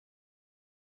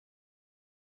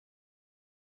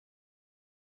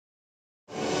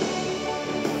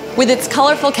With its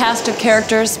colorful cast of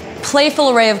characters, playful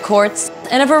array of courts,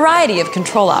 and a variety of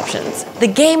control options, the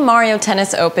game Mario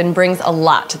Tennis Open brings a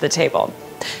lot to the table.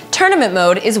 Tournament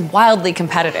mode is wildly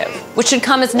competitive, which should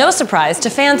come as no surprise to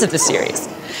fans of the series.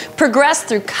 Progress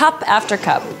through cup after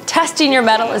cup, testing your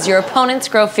mettle as your opponents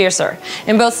grow fiercer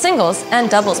in both singles and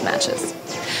doubles matches.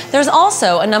 There's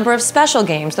also a number of special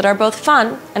games that are both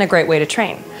fun and a great way to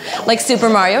train, like Super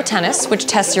Mario Tennis, which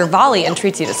tests your volley and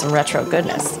treats you to some retro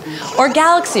goodness, or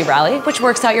Galaxy Rally, which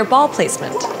works out your ball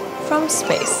placement from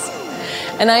space.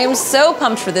 And I am so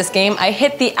pumped for this game, I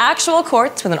hit the actual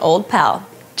courts with an old pal.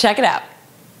 Check it out.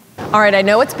 All right, I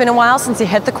know it's been a while since you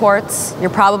hit the courts. You're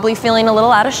probably feeling a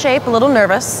little out of shape, a little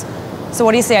nervous. So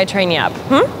what do you say I train you up?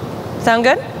 Sound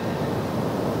good?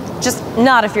 Just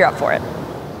nod if you're up for it.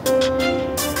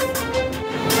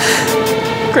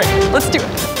 Great, let's do it.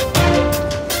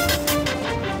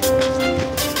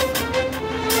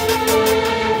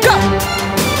 Go!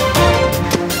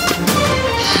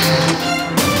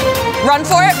 Run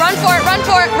for it, run for it, run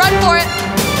for it, run for it.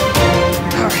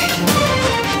 All right.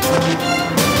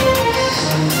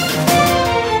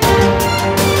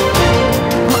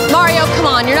 Mario, come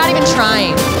on, you're not even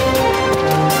trying.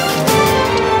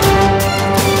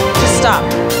 Just stop.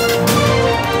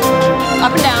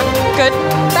 Up and down, good.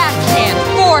 Backhand,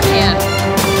 forehand.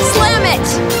 Slam it!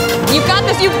 You've got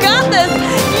this, you've got this!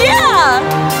 Yeah!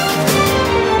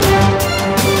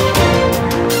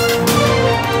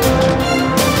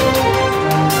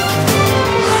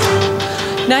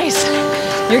 Nice.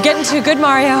 You're getting too good,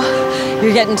 Mario.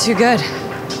 You're getting too good.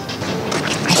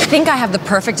 I think I have the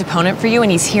perfect opponent for you,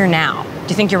 and he's here now. Do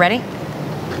you think you're ready?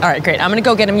 All right, great. I'm gonna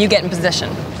go get him. You get in position.